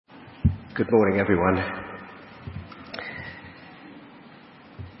Good morning, everyone.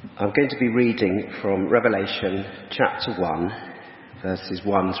 I'm going to be reading from Revelation chapter 1, verses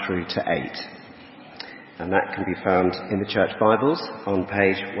 1 through to 8. And that can be found in the Church Bibles on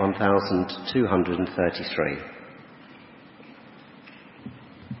page 1233.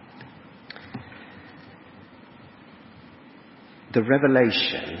 The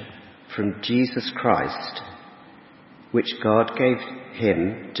revelation from Jesus Christ, which God gave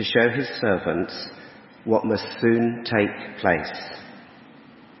him to show his servants what must soon take place.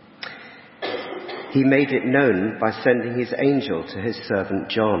 He made it known by sending his angel to his servant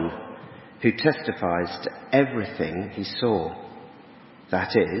John, who testifies to everything he saw.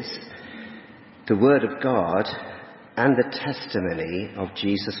 That is, the word of God and the testimony of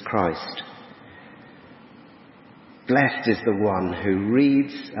Jesus Christ. Blessed is the one who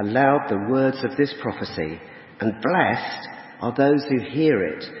reads aloud the words of this prophecy, and blessed are those who hear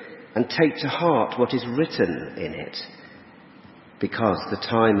it and take to heart what is written in it, because the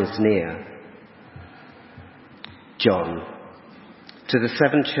time is near. John, to the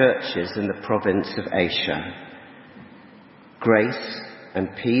 7 churches in the province of Asia, grace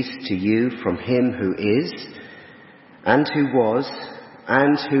and peace to you from him who is, and who was,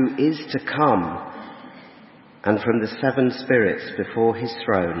 and who is to come, and from the 7 spirits before his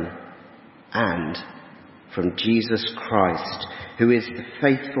throne, and from Jesus Christ, who is the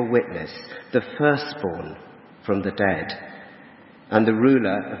faithful witness, the firstborn from the dead, and the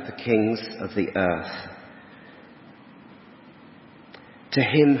ruler of the kings of the earth. To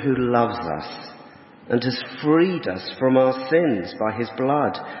him who loves us and has freed us from our sins by his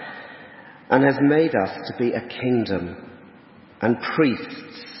blood, and has made us to be a kingdom and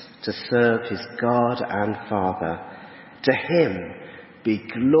priests to serve his God and Father. To him be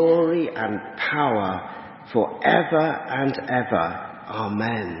glory and power forever and ever.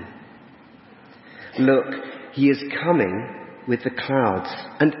 Amen. Look, he is coming with the clouds,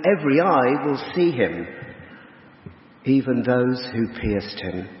 and every eye will see him, even those who pierced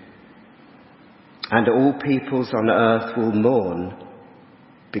him. And all peoples on earth will mourn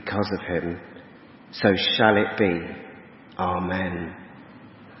because of him. So shall it be. Amen.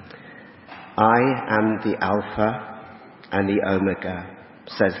 I am the Alpha and the Omega,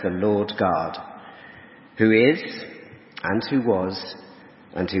 says the Lord God, who is, and who was,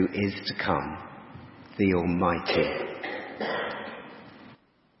 and who is to come, the Almighty.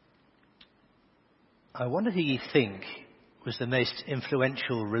 I wonder who you think was the most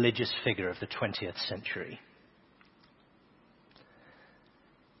influential religious figure of the 20th century.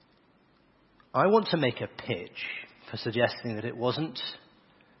 I want to make a pitch for suggesting that it wasn't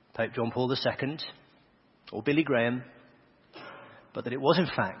Pope John Paul II or Billy Graham, but that it was in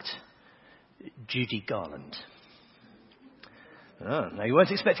fact Judy Garland. Oh, no, you weren't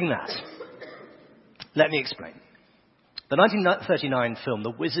expecting that. Let me explain. The 1939 film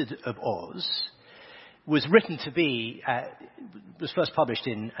The Wizard of Oz was written to be, was first published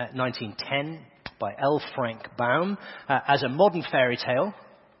in 1910 by L. Frank Baum as a modern fairy tale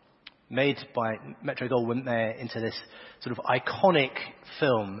made by Metro-Goldwyn-Mayer into this sort of iconic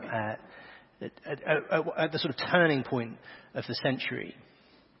film at the sort of turning point of the century.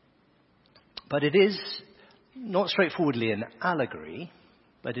 But it is not straightforwardly an allegory,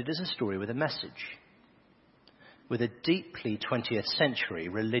 but it is a story with a message, with a deeply 20th century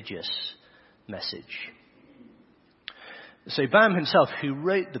religious message. So Baum himself, who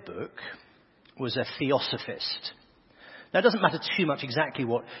wrote the book, was a theosophist. Now, it doesn't matter too much exactly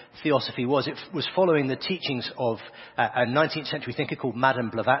what theosophy was. It was following the teachings of a 19th century thinker called Madame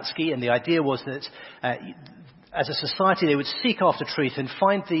Blavatsky, and the idea was that as a society they would seek after truth and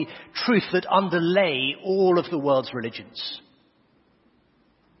find the truth that underlay all of the world's religions.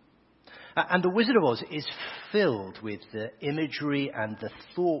 And The Wizard of Oz is filled with the imagery and the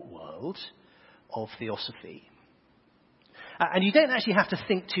thought world of theosophy. And you don't actually have to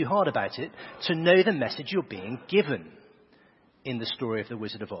think too hard about it to know the message you're being given in the story of The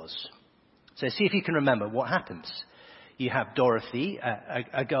Wizard of Oz. So see if you can remember what happens. You have Dorothy,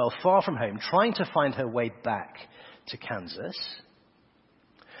 a girl far from home, trying to find her way back to Kansas.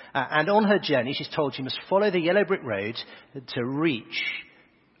 And on her journey, she's told she must follow the yellow brick road to reach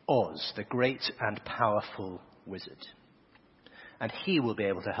Oz, the great and powerful wizard. And he will be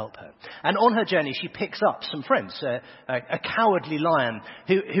able to help her. And on her journey, she picks up some friends. A cowardly lion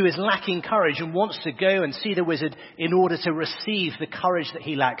who is lacking courage and wants to go and see the wizard in order to receive the courage that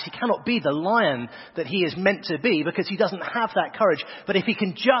he lacks. He cannot be the lion that he is meant to be because he doesn't have that courage. But if he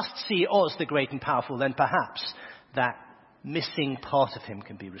can just see Oz, the great and powerful, then perhaps that missing part of him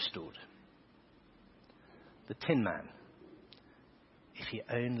can be restored. The Tin Man, if he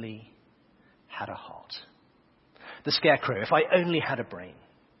only had a heart. The Scarecrow, if I only had a brain.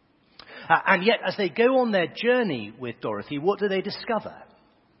 And yet, as they go on their journey with Dorothy, what do they discover?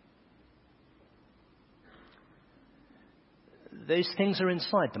 Those things are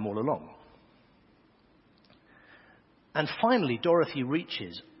inside them all along. And finally, Dorothy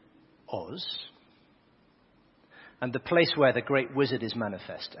reaches Oz, and the place where the great wizard is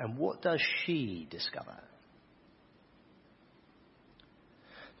manifest. And what does she discover?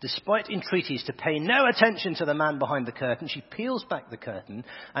 Despite entreaties to pay no attention to the man behind the curtain, she peels back the curtain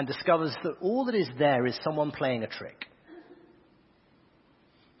and discovers that all that is there is someone playing a trick.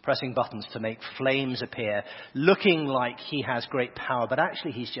 Pressing buttons to make flames appear, looking like he has great power, but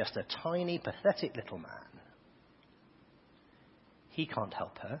actually he's just a tiny, pathetic little man. He can't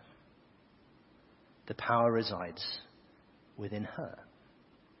help her. The power resides within her.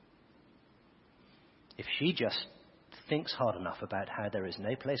 If she just thinks hard enough about how there is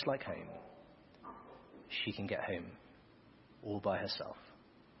no place like home, she can get home all by herself.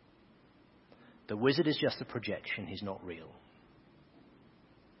 The wizard is just a projection. He's not real.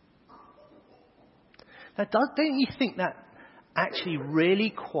 Now, don't you think that actually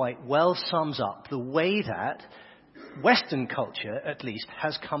really quite well sums up the way that Western culture, at least,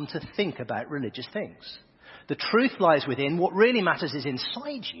 has come to think about religious things? The truth lies within. What really matters is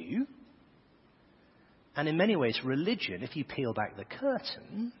inside you. And in many ways, religion, if you peel back the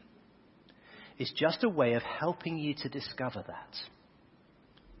curtain, is just a way of helping you to discover that.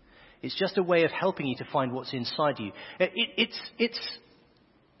 It's just a way of helping you to find what's inside you. It's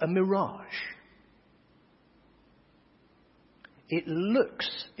a mirage. It looks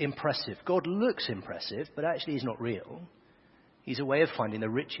impressive. God looks impressive, but actually he's not real. He's a way of finding the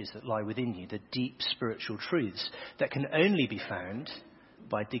riches that lie within you, the deep spiritual truths that can only be found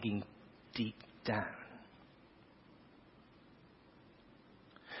by digging deep down.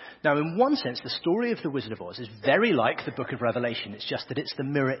 Now, in one sense, the story of the Wizard of Oz is very like the book of Revelation. It's just that it's the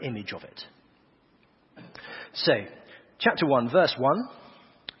mirror image of it. So, chapter 1, verse 1,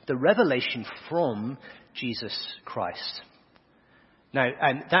 the revelation from Jesus Christ. Now,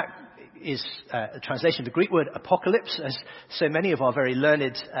 and that is a translation of the Greek word apocalypse, as so many of our very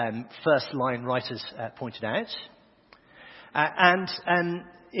learned first-line writers pointed out. And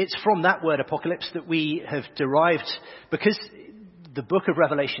it's from that word apocalypse that we have derived, because the book of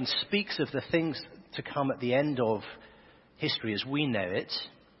Revelation speaks of the things to come at the end of history as we know it.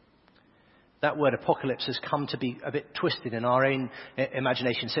 That word apocalypse has come to be a bit twisted in our own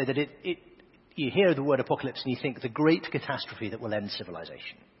imagination, so that you hear the word apocalypse and you think the great catastrophe that will end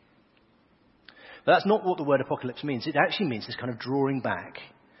civilization. But that's not what the word apocalypse means. It actually means this kind of drawing back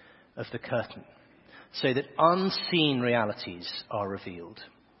of the curtain so that unseen realities are revealed.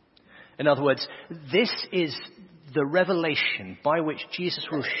 In other words, this is the revelation by which Jesus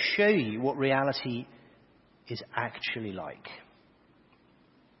will show you what reality is actually like.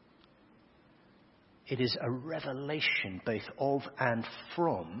 It is a revelation both of and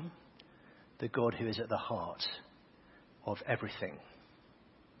from the God who is at the heart of everything.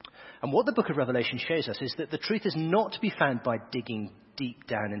 And what the book of Revelation shows us is that the truth is not to be found by digging deep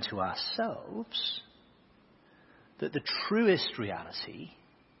down into ourselves, that the truest reality,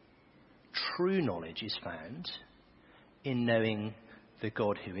 true knowledge, is found in knowing the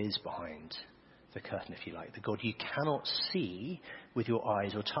God who is behind the curtain, if you like, the God you cannot see with your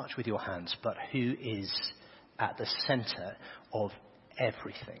eyes or touch with your hands, but who is at the center of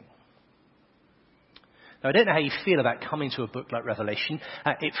everything. Now, I don't know how you feel about coming to a book like Revelation.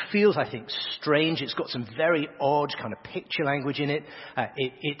 It feels, I think, strange. It's got some very odd kind of picture language in it.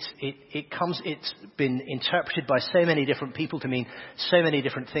 It's been interpreted by so many different people to mean so many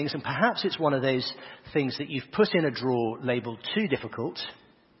different things. And perhaps it's one of those things that you've put in a drawer labeled too difficult.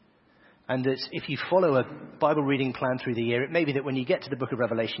 And that if you follow a Bible reading plan through the year, it may be that when you get to the book of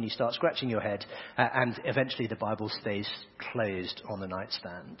Revelation, you start scratching your head, and eventually the Bible stays closed on the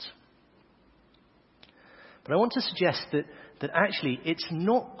nightstand. But I want to suggest that actually it's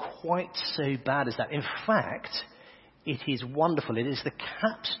not quite so bad as that. In fact, it is wonderful. It is the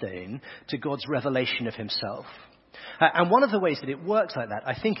capstone to God's revelation of himself. And one of the ways that it works like that,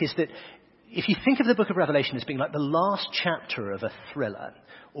 I think, is that if you think of the book of Revelation as being like the last chapter of a thriller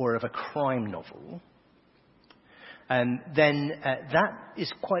or of a crime novel, then that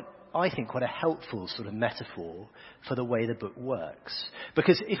is quite a helpful sort of metaphor for the way the book works.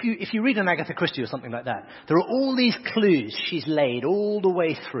 Because if you read an Agatha Christie or something like that, there are all these clues she's laid all the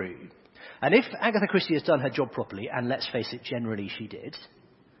way through. And if Agatha Christie has done her job properly, and let's face it, generally she did,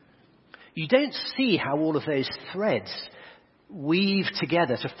 you don't see how all of those threads weave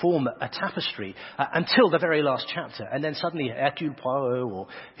together to form a tapestry until the very last chapter. And then suddenly Hercule Poirot or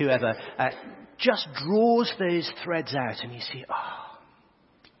whoever just draws those threads out and you see, it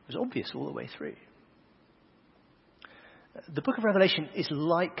was obvious all the way through. The book of Revelation is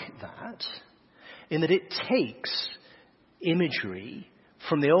like that in that it takes imagery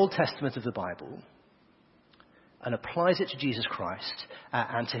from the Old Testament of the Bible and applies it to Jesus Christ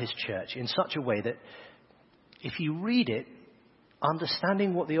and to his church in such a way that if you read it,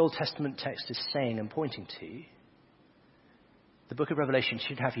 understanding what the Old Testament text is saying and pointing to, the book of Revelation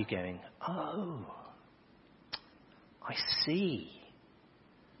should have you going, oh, I see.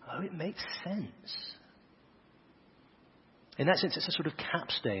 Oh, it makes sense. In that sense, it's a sort of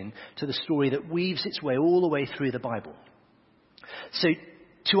capstone to the story that weaves its way all the way through the Bible. So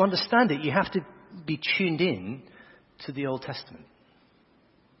to understand it, you have to be tuned in to the Old Testament.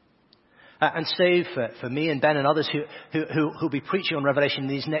 And so for me and Ben and others who'll be preaching on Revelation in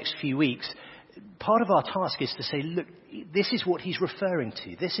these next few weeks, part of our task is to say, look, this is what he's referring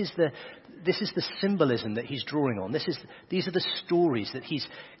to. This is the symbolism that he's drawing on. These are the stories that he's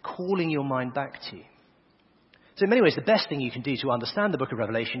calling your mind back to. So in many ways, the best thing you can do to understand the book of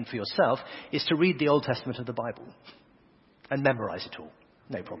Revelation for yourself is to read the Old Testament of the Bible and memorize it all.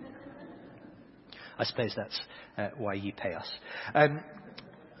 No problem. I suppose that's why you pay us.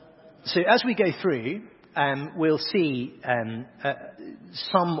 So as we go through, we'll see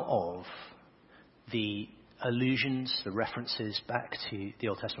some of the allusions, the references back to the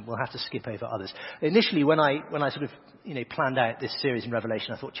Old Testament. We'll have to skip over others. Initially, when I sort of planned out this series in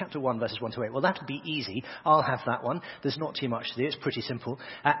Revelation, I thought chapter 1, verses 1 to 8. Well, that'll be easy. I'll have that one. There's not too much to do. It's pretty simple.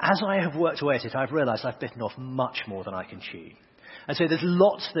 As I have worked away at it, I've realised I've bitten off much more than I can chew. And so there's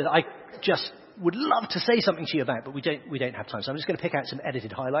lots that I just would love to say something to you about, but we don't have time. So I'm just going to pick out some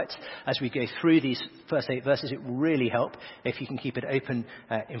edited highlights as we go through these first 8 verses. It will really help if you can keep it open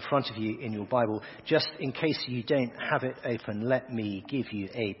in front of you in your Bible. Just in case you don't have it open, let me give you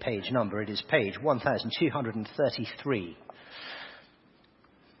a page number. It is page 1233.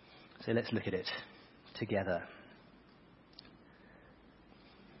 So let's look at it together.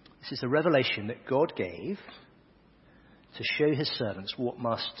 This is the revelation that God gave to show his servants what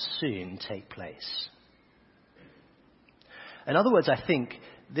must soon take place. In other words, I think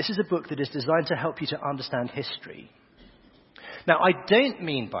this is a book that is designed to help you to understand history. Now, I don't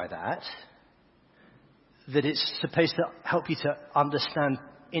mean by that it's supposed to help you to understand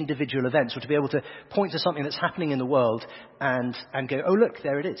individual events or to be able to point to something that's happening in the world and go, oh, look,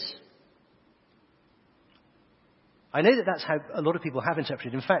 there it is. I know that that's how a lot of people have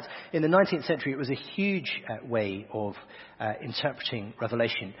interpreted. In fact, in the 19th century, it was a huge way of interpreting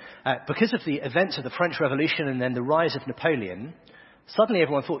Revelation. Because of the events of the French Revolution and then the rise of Napoleon, suddenly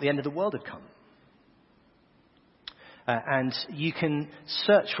everyone thought the end of the world had come. And you can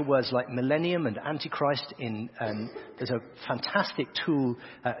search for words like millennium and antichrist there's a fantastic tool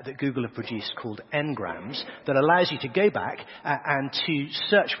that Google have produced called Ngrams that allows you to go back and to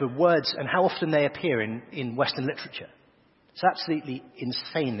search for words and how often they appear in Western literature. It's absolutely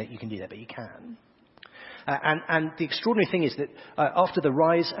insane that you can do that, but you can. And the extraordinary thing is that after the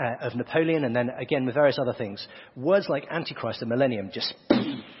rise of Napoleon and then again with various other things, words like antichrist and millennium just,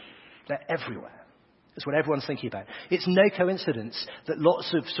 they're everywhere. That's what everyone's thinking about. It's no coincidence that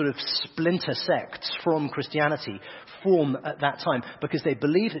lots of sort of splinter sects from Christianity form at that time because they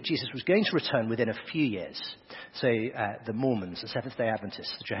believed that Jesus was going to return within a few years. So the Mormons, the Seventh-day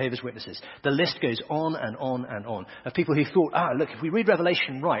Adventists, the Jehovah's Witnesses, the list goes on and on and on of people who thought, look, if we read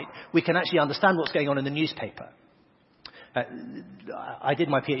Revelation right, we can actually understand what's going on in the newspaper. I did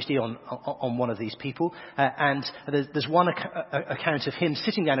my PhD on one of these people, and there's one account of him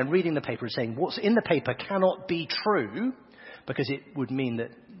sitting down and reading the paper and saying, what's in the paper cannot be true, because it would mean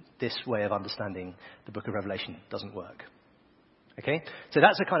that this way of understanding the book of Revelation doesn't work. Okay? So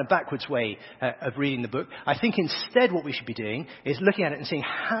that's a kind of backwards way of reading the book. I think instead what we should be doing is looking at it and saying,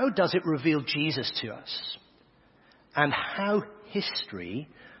 how does it reveal Jesus to us? And how history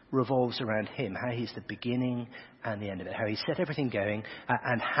revolves around him, how he's the beginning and the end of it, how he set everything going,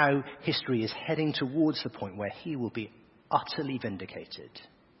 and how history is heading towards the point where he will be utterly vindicated.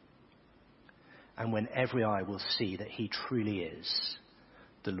 And when every eye will see that he truly is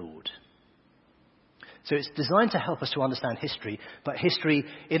the Lord. So it's designed to help us to understand history, but history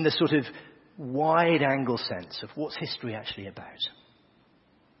in the sort of wide-angle sense of what's history actually about.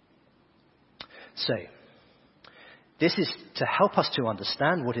 So, this is to help us to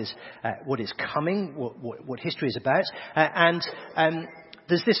understand what is coming, what history is about. And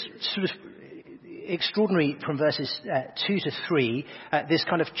there's this sort of, extraordinary from verses 2 to 3, this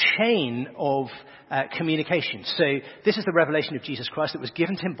kind of chain of communication. So this is the revelation of Jesus Christ that was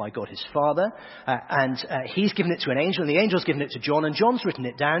given to him by God his Father, and he's given it to an angel, and the angel's given it to John, and John's written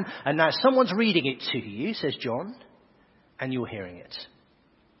it down, and now someone's reading it to you, says John, and you're hearing it.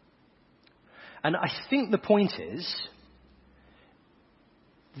 And I think the point is,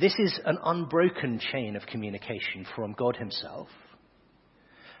 this is an unbroken chain of communication from God himself.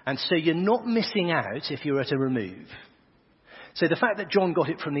 And so you're not missing out if you're at a remove. So the fact that John got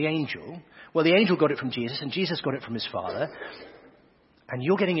it from the angel, well, the angel got it from Jesus, and Jesus got it from his Father, and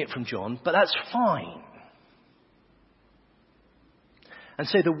you're getting it from John, but that's fine. And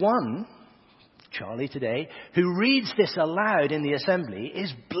so the one, Charlie today, who reads this aloud in the assembly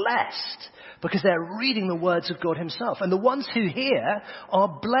is blessed because they're reading the words of God himself. And the ones who hear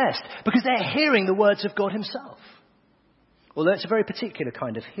are blessed because they're hearing the words of God himself. Although it's a very particular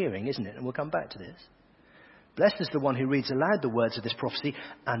kind of hearing, isn't it? And we'll come back to this. Blessed is the one who reads aloud the words of this prophecy,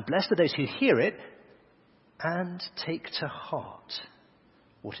 and blessed are those who hear it and take to heart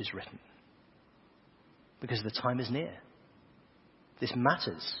what is written. Because the time is near. This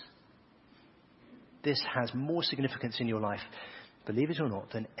matters. This has more significance in your life, believe it or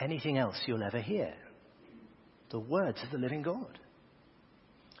not, than anything else you'll ever hear. The words of the living God.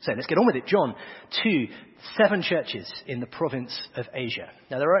 So let's get on with it. John 2, 7 churches in the province of Asia.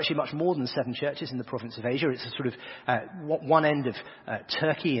 Now there are actually much more than 7 churches in the province of Asia. It's a sort of one end of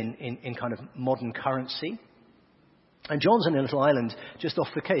Turkey in kind of modern currency. And John's on a little island just off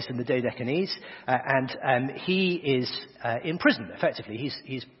the coast in the Dodecanese, and he is in prison, effectively.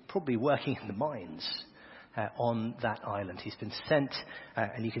 He's probably working in the mines on that island. He's been sent,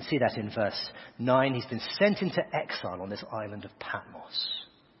 and you can see that in verse 9, he's been sent into exile on this island of Patmos,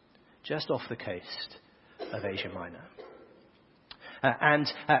 just off the coast of Asia Minor.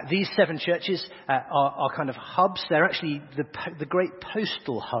 And these 7 churches are kind of hubs. They're actually the great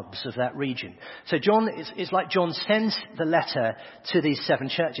postal hubs of that region. So John, it's like John sends the letter to these 7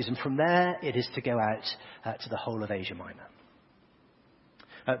 churches, and from there it is to go out to the whole of Asia Minor.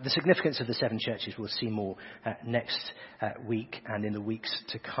 The significance of the 7 churches we'll see more next week and in the weeks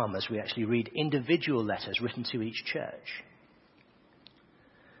to come as we actually read individual letters written to each church.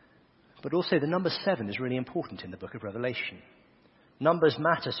 But also the number 7 is really important in the book of Revelation. Numbers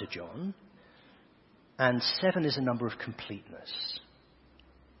matter to John, and 7 is a number of completeness.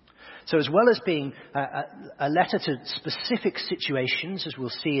 So as well as being a letter to specific situations, as we'll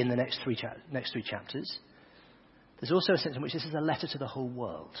see in the next three chapters, there's also a sense in which this is a letter to the whole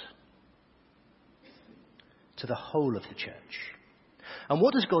world, to the whole of the church. And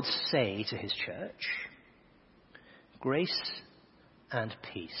what does God say to his church? Grace and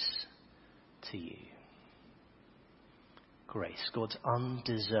peace to you. Grace, God's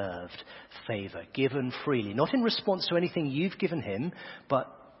undeserved favour, given freely, not in response to anything you've given him, but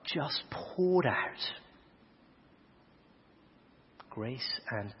just poured out. Grace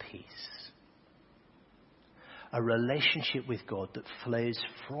and peace. A relationship with God that flows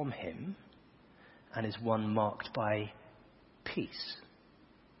from him and is one marked by peace.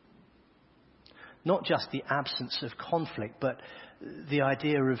 Not just the absence of conflict, but the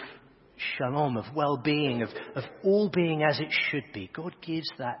idea of shalom, of well-being, of all being as it should be. God gives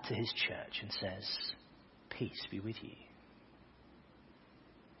that to his church and says, peace be with you.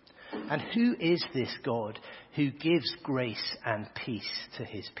 And who is this God who gives grace and peace to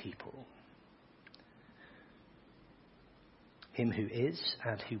his people? Him who is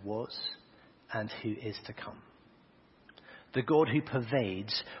and who was and who is to come. The God who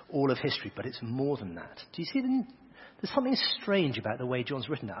pervades all of history, but it's more than that. Do you see there's something strange about the way John's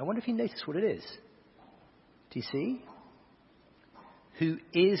written that. I wonder if you notice what it is. Do you see? Who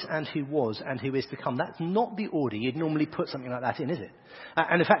is and who was and who is to come. That's not the order you'd normally put something like that in, is it?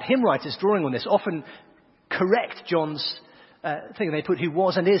 And in fact, hymn writers drawing on this often correct John's thing. They put who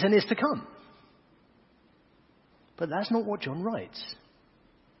was and is to come. But that's not what John writes.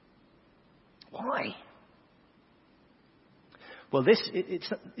 Why? Well,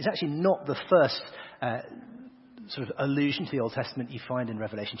 it's actually not the first sort of allusion to the Old Testament you find in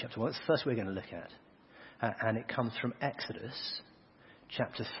Revelation chapter 1. It's the first we're going to look at. And it comes from Exodus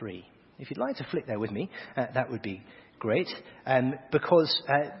chapter 3. If you'd like to flick there with me, that would be great. Because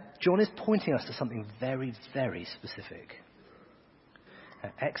John is pointing us to something very, very specific.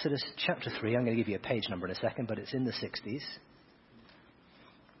 Exodus chapter 3. I'm going to give you a page number in a second, but it's in the 60s.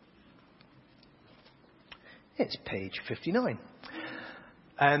 It's page 59.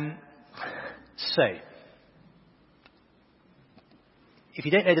 So, if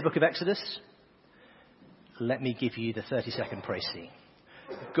you don't know the book of Exodus, let me give you the 30-second précis.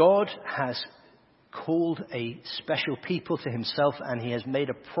 God has called a special people to himself, and he has made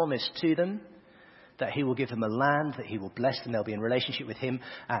a promise to them that he will give them a land, that he will bless them, they'll be in relationship with him,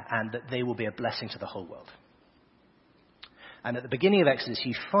 and that they will be a blessing to the whole world. And at the beginning of Exodus,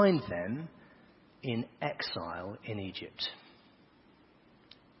 you find them in exile in Egypt,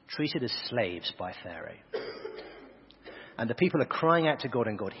 treated as slaves by Pharaoh. And the people are crying out to God,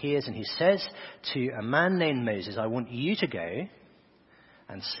 and God hears, and he says to a man named Moses, I want you to go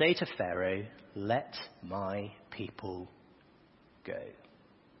and say to Pharaoh, let my people go.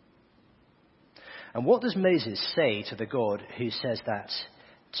 And what does Moses say to the God who says that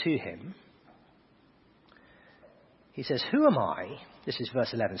to him? He says, who am I? This is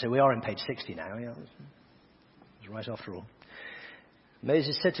verse 11, so we are on page 60 now. Yeah, it's right after all.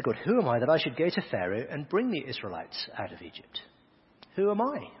 Moses said to God, who am I that I should go to Pharaoh and bring the Israelites out of Egypt? Who am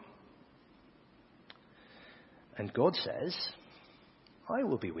I? And God says, I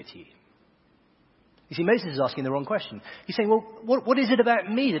will be with you. You see, Moses is asking the wrong question. He's saying, well, what is it about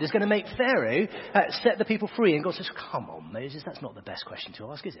me that is going to make Pharaoh set the people free? And God says, come on, Moses, that's not the best question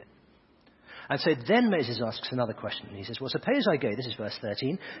to ask, is it? And so then Moses asks another question. He says, well, suppose I go, this is verse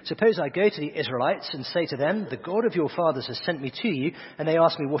 13, suppose I go to the Israelites and say to them, the God of your fathers has sent me to you, and they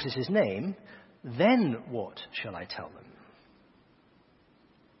ask me, what is his name? Then what shall I tell them?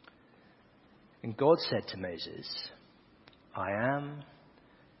 And God said to Moses, I am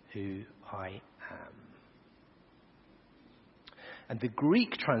who I am. And the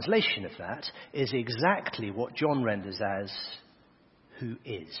Greek translation of that is exactly what John renders as who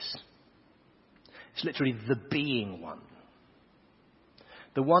is. It's literally the being one.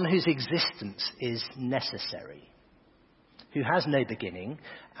 The one whose existence is necessary. Who has no beginning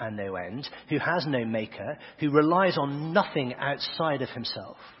and no end. Who has no maker. Who relies on nothing outside of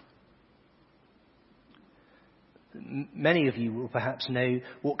himself. Many of you will perhaps know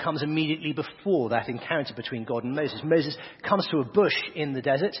what comes immediately before that encounter between God and Moses. Moses comes to a bush in the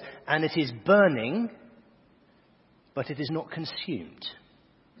desert and it is burning, but it is not consumed.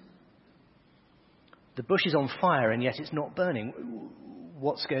 The bush is on fire and yet it's not burning.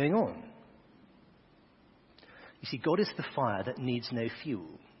 What's going on? You see, God is the fire that needs no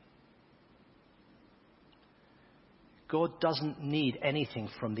fuel. God doesn't need anything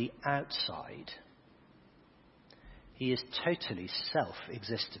from the outside. He is totally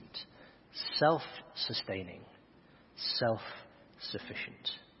self-existent, self-sustaining,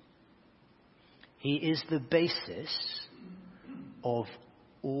 self-sufficient. He is the basis of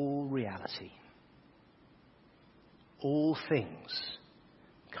all reality. All things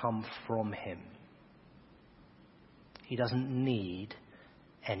come from him. He doesn't need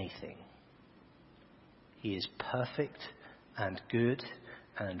anything. He is perfect and good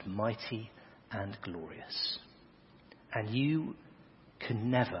and mighty and glorious. And you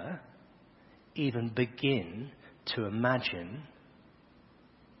can never even begin to imagine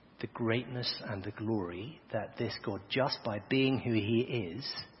the greatness and the glory that this God, just by being who he is,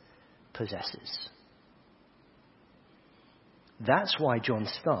 possesses. That's why John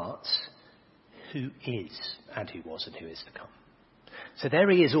starts, who is and who was and who is to come. So there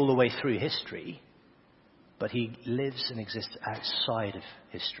he is all the way through history, but he lives and exists outside of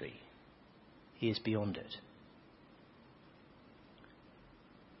history. He is beyond it.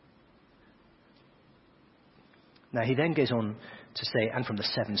 Now he then goes on to say, and from the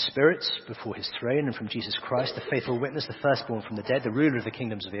seven spirits before his throne, and from Jesus Christ, the faithful witness, the firstborn from the dead, the ruler of the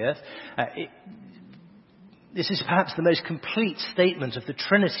kingdoms of the earth. This is perhaps the most complete statement of the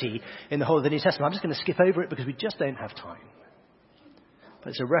Trinity in the whole of the New Testament. I'm just going to skip over it because we just don't have time.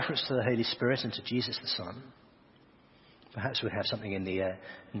 But it's a reference to the Holy Spirit and to Jesus the Son. Perhaps we'll have something in the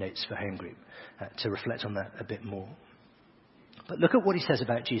notes for home group to reflect on that a bit more. But look at what he says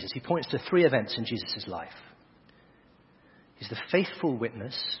about Jesus. He points to three events in Jesus' life. He's the faithful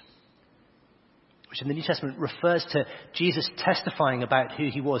witness, which in the New Testament refers to Jesus testifying about who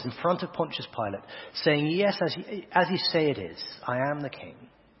he was in front of Pontius Pilate, saying, yes, as you say it is, I am the king.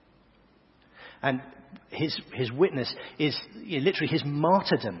 And his witness is literally his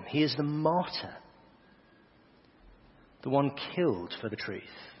martyrdom. He is the martyr, the one killed for the truth.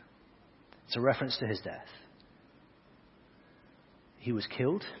 It's a reference to his death. He was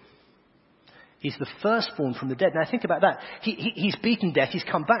killed. He's the firstborn from the dead. Now think about that. He's beaten death. He's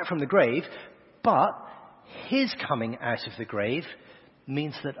come back from the grave. But his coming out of the grave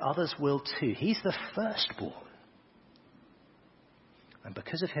means that others will too. He's the firstborn. And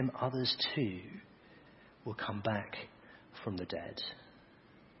because of him, others too will come back from the dead.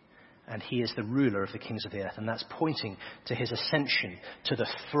 And he is the ruler of the kings of the earth. And that's pointing to his ascension to the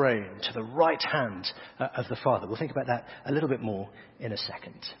throne, to the right hand of the Father. We'll think about that a little bit more in a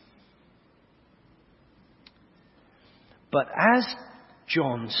second. But as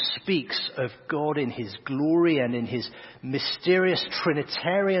John speaks of God in his glory and in his mysterious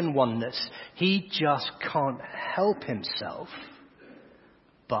Trinitarian oneness, he just can't help himself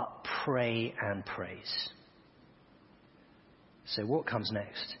but pray and praise. So what comes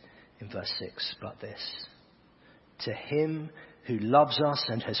next in verse 6 but this? To him who loves us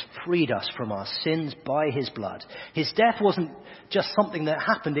and has freed us from our sins by his blood. His death wasn't just something that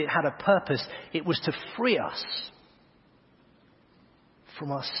happened, it had a purpose. It was to free us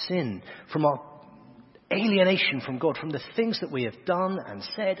from our sin, from our alienation from God, from the things that we have done and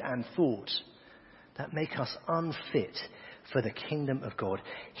said and thought that make us unfit for the kingdom of God.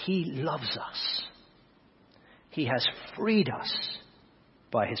 He loves us. He has freed us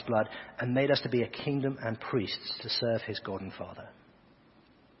by his blood and made us to be a kingdom and priests to serve his God and Father.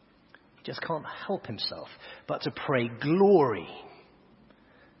 He just can't help himself but to pray glory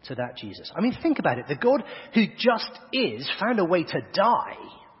to that Jesus. I mean, think about it. The God who just is found a way to die.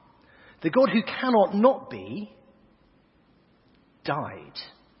 The God who cannot not be died.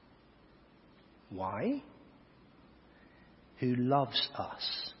 Why? Who loves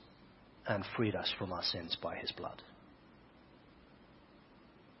us and freed us from our sins by his blood.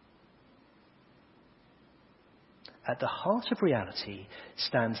 At the heart of reality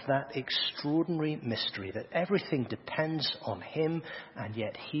stands that extraordinary mystery that everything depends on him, and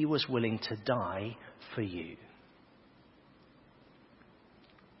yet he was willing to die for you.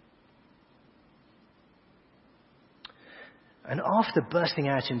 And after bursting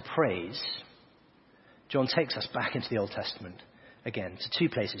out in praise, John takes us back into the Old Testament again to two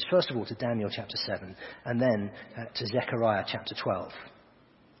places. First of all, to Daniel chapter 7, and then to Zechariah chapter 12.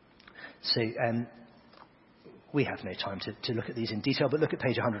 So, we have no time to look at these in detail, but look at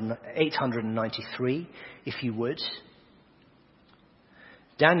page 893, if you would.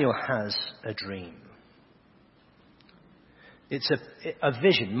 Daniel has a dream. It's a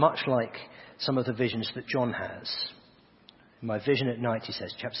vision, much like some of the visions that John has. In my vision at night, he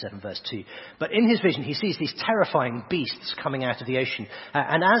says, chapter 7, verse 2. But in his vision, he sees these terrifying beasts coming out of the ocean.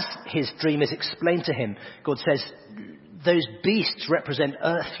 And as his dream is explained to him, God says, those beasts represent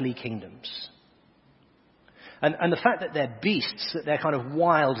earthly kingdoms. And the fact that they're beasts, that they're kind of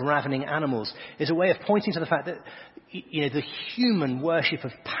wild, ravening animals, is a way of pointing to the fact that, the human worship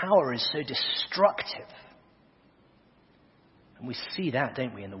of power is so destructive. And we see that,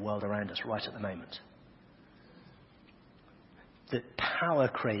 don't we, in the world around us right at the moment. That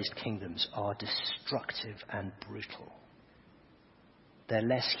power-crazed kingdoms are destructive and brutal. They're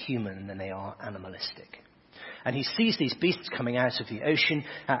less human than they are animalistic. And he sees these beasts coming out of the ocean,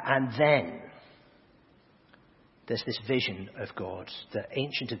 and then there's this vision of God. The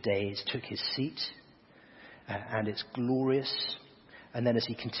Ancient of Days took his seat, and it's glorious. And then as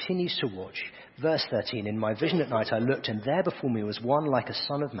he continues to watch, verse 13, in my vision at night I looked, and there before me was one like a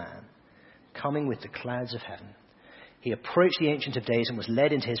son of man, coming with the clouds of heaven. He approached the Ancient of Days and was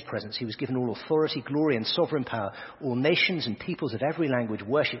led into his presence. He was given all authority, glory, and sovereign power. All nations and peoples of every language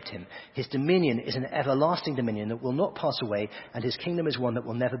worshipped him. His dominion is an everlasting dominion that will not pass away, and his kingdom is one that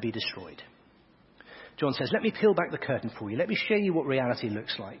will never be destroyed. John says, let me peel back the curtain for you. Let me show you what reality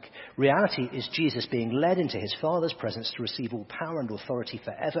looks like. Reality is Jesus being led into his Father's presence to receive all power and authority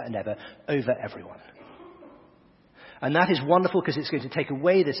forever and ever over everyone. And that is wonderful because it's going to take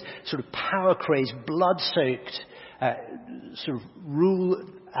away this sort of power-crazed, blood-soaked sort of rule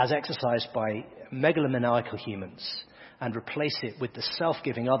as exercised by megalomaniacal humans and replace it with the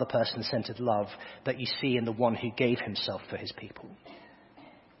self-giving, other person-centered love that you see in the one who gave himself for his people.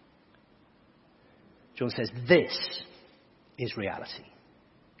 John says, this is reality.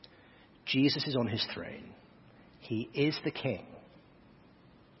 Jesus is on his throne. He is the king.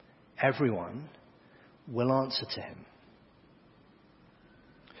 Everyone will answer to him.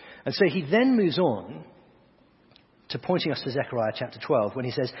 And so he then moves on to pointing us to Zechariah chapter 12 when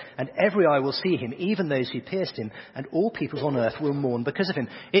he says, and every eye will see him, even those who pierced him, and all peoples on earth will mourn because of him.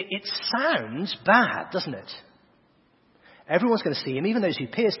 It sounds bad, doesn't it? Everyone's going to see him, even those who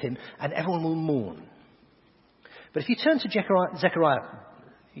pierced him, and everyone will mourn. But if you turn to Zechariah,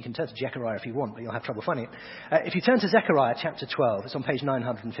 you can turn to Zechariah if you want, but you'll have trouble finding it. If you turn to Zechariah chapter 12, it's on page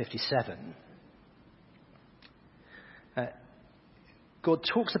 957. God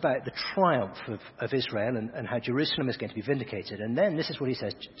talks about the triumph of Israel and how Jerusalem is going to be vindicated. And then this is what he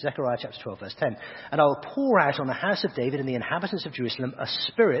says, Zechariah chapter 12, verse 10. And I will pour out on the house of David and the inhabitants of Jerusalem a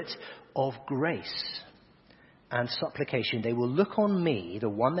spirit of grace and supplication. They will look on me, the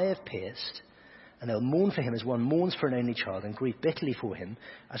one they have pierced, and they'll mourn for him as one mourns for an only child and grieve bitterly for him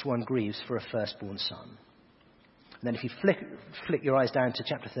as one grieves for a firstborn son. And then if you flick your eyes down to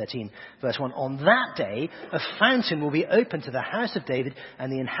chapter 13, verse 1, on that day a fountain will be opened to the house of David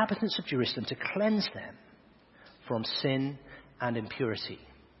and the inhabitants of Jerusalem to cleanse them from sin and impurity.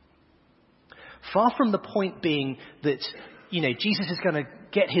 Far from the point being that, Jesus is going to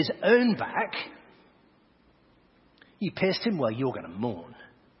get his own back. You pierced him, well, you're going to mourn.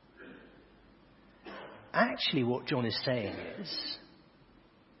 Actually, what John is saying is,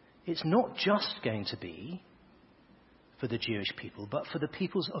 it's not just going to be for the Jewish people, but for the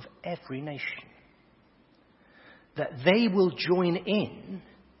peoples of every nation. That they will join in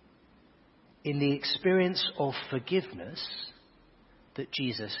the experience of forgiveness that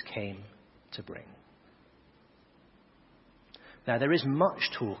Jesus came to bring. Now, there is much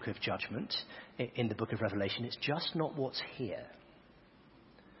talk of judgment in the book of Revelation. It's just not what's here.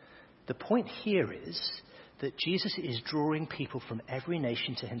 The point here is that Jesus is drawing people from every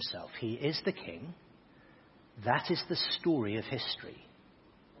nation to himself. He is the king. That is the story of history.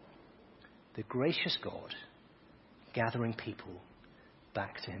 The gracious God gathering people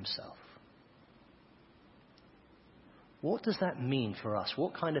back to himself. What does that mean for us?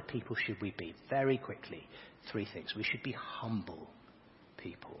 What kind of people should we be? Very quickly, 3 things. We should be humble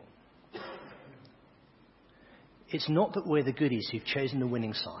people. It's not that we're the goodies who've chosen the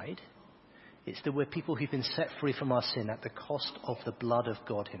winning side. It's that we're people who've been set free from our sin at the cost of the blood of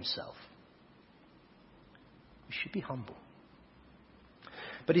God himself. We should be humble.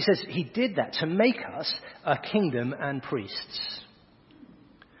 But he says he did that to make us a kingdom and priests.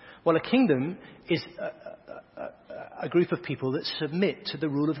 Well, a kingdom is a group of people that submit to the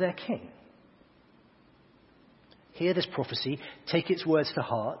rule of their king. Hear this prophecy, take its words to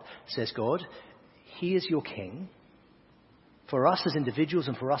heart, says God. He is your king. For us as individuals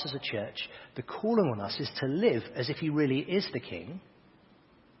and for us as a church, the calling on us is to live as if he really is the king,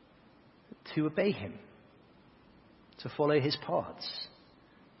 to obey him, to follow his paths,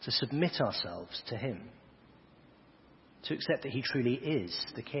 to submit ourselves to him, to accept that he truly is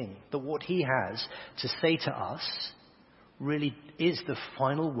the king, that what he has to say to us really is the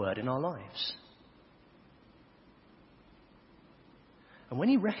final word in our lives. And when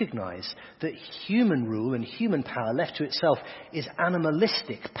you recognize that human rule and human power left to itself is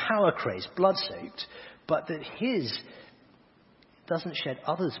animalistic, power-crazed, blood-soaked, but that his doesn't shed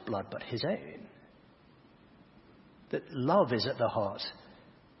others' blood but his own, that love is at the heart.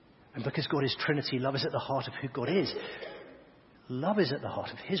 And because God is Trinity, love is at the heart of who God is. Love is at the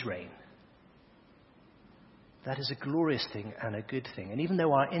heart of his reign. That is a glorious thing and a good thing. And even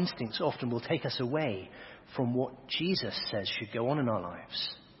though our instincts often will take us away from what Jesus says should go on in our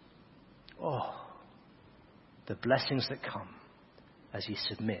lives, the blessings that come as you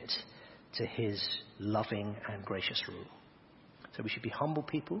submit to his loving and gracious rule. So we should be humble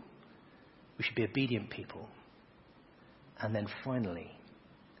people. We should be obedient people. And then finally,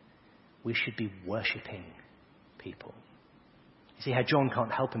 we should be worshipping people. You see how John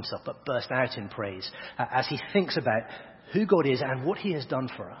can't help himself but burst out in praise as he thinks about who God is and what he has done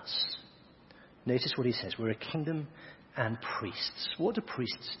for us. Notice what he says. We're a kingdom and priests. What do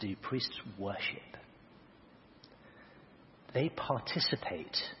priests do? Priests worship. They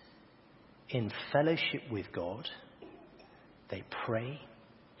participate in fellowship with God. They pray.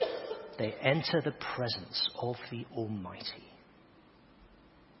 They enter the presence of the Almighty.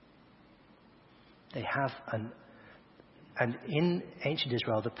 They have and in ancient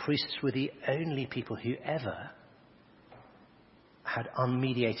Israel, the priests were the only people who ever had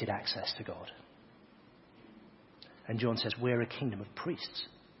unmediated access to God. And John says, we're a kingdom of priests.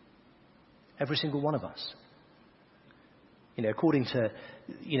 Every single one of us. According to,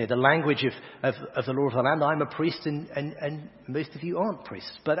 the language of the law of the land, I'm a priest and most of you aren't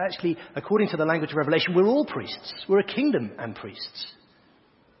priests. But actually, according to the language of Revelation, we're all priests. We're a kingdom and priests.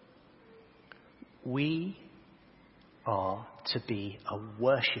 We are to be a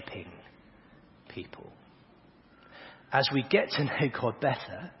worshipping people. As we get to know God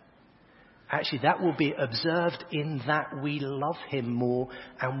better, actually that will be observed in that we love him more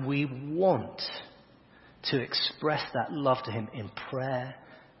and we want to express that love to him in prayer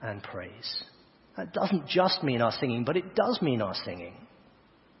and praise. That doesn't just mean our singing, but it does mean our singing.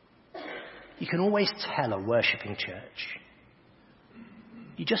 You can always tell a worshipping church.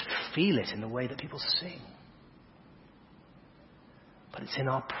 You just feel it in the way that people sing. But it's in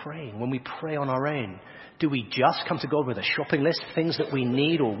our praying. When we pray on our own, do we just come to God with a shopping list, things that we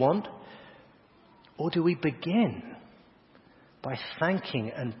need or want? Or do we begin by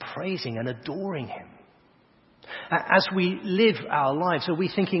thanking and praising and adoring him? As we live our lives, are we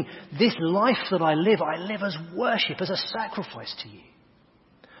thinking, this life that I live as worship, as a sacrifice to you?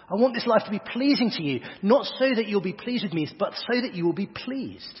 I want this life to be pleasing to you, not so that you'll be pleased with me, but so that you will be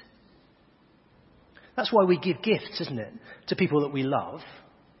pleased. That's why we give gifts, isn't it, to people that we love.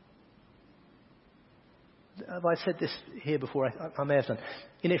 Have I said this here before? I may have done.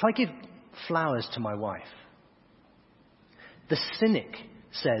 If I give flowers to my wife, the cynic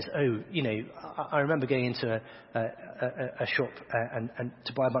says, I remember going into a shop and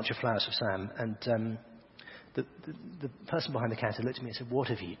to buy a bunch of flowers for Sam, and the person behind the counter looked at me and said, "What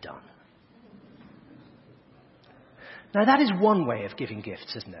have you done?" Now that is one way of giving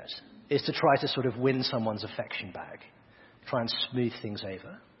gifts, isn't it? Is to try to sort of win someone's affection back, try and smooth things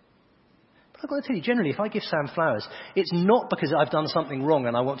over. But I've got to tell you, generally, if I give Sam flowers, it's not because I've done something wrong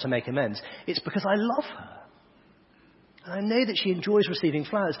and I want to make amends. It's because I love her. And I know that she enjoys receiving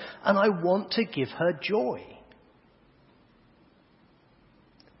flowers, and I want to give her joy.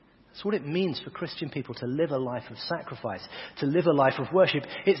 That's what it means for Christian people to live a life of sacrifice, to live a life of worship.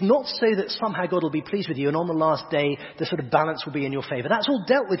 It's not so that somehow God will be pleased with you and on the last day the sort of balance will be in your favor. That's all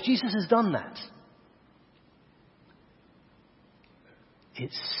dealt with. Jesus has done that.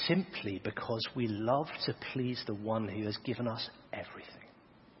 It's simply because we love to please the one who has given us everything.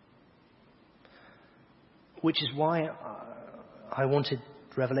 Which is why I wanted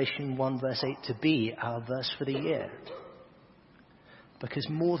Revelation 1 verse 8 to be our verse for the year. Because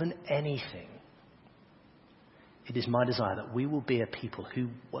more than anything, it is my desire that we will be a people who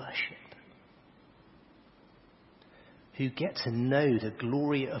worship, who get to know the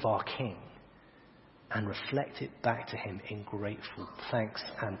glory of our King and reflect it back to him in grateful thanks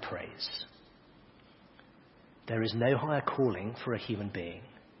and praise. There is no higher calling for a human being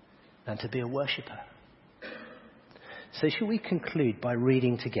than to be a worshipper. So shall we conclude by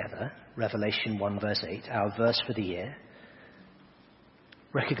reading together Revelation 1 verse 8, our verse for the year,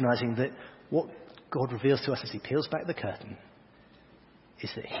 recognizing that what God reveals to us as he peels back the curtain is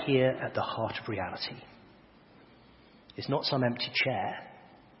that here at the heart of reality is not some empty chair,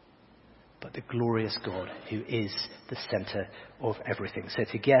 but the glorious God who is the center of everything. So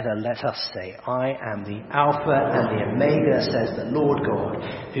together let us say, "I am the Alpha and the Omega, says the Lord God,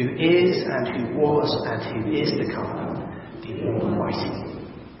 who is and who was and who is to come, the Almighty."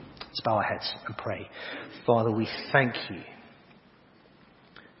 Let's bow our heads and pray. Father, we thank you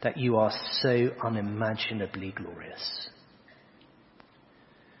that you are so unimaginably glorious.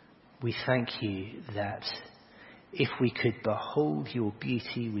 We thank you that if we could behold your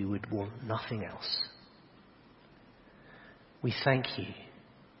beauty, we would want nothing else. We thank you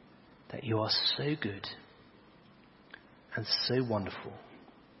that you are so good and so wonderful,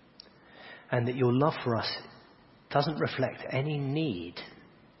 and that your love for us doesn't reflect any need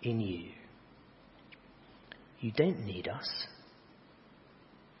in you. You don't need us,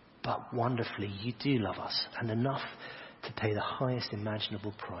 but wonderfully you do love us, and enough to pay the highest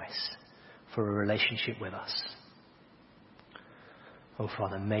imaginable price for a relationship with us. Oh,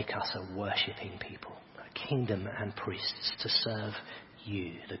 Father, make us a worshipping people, a kingdom and priests to serve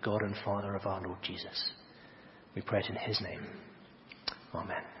you, the God and Father of our Lord Jesus. We pray it in his name.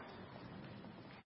 Amen.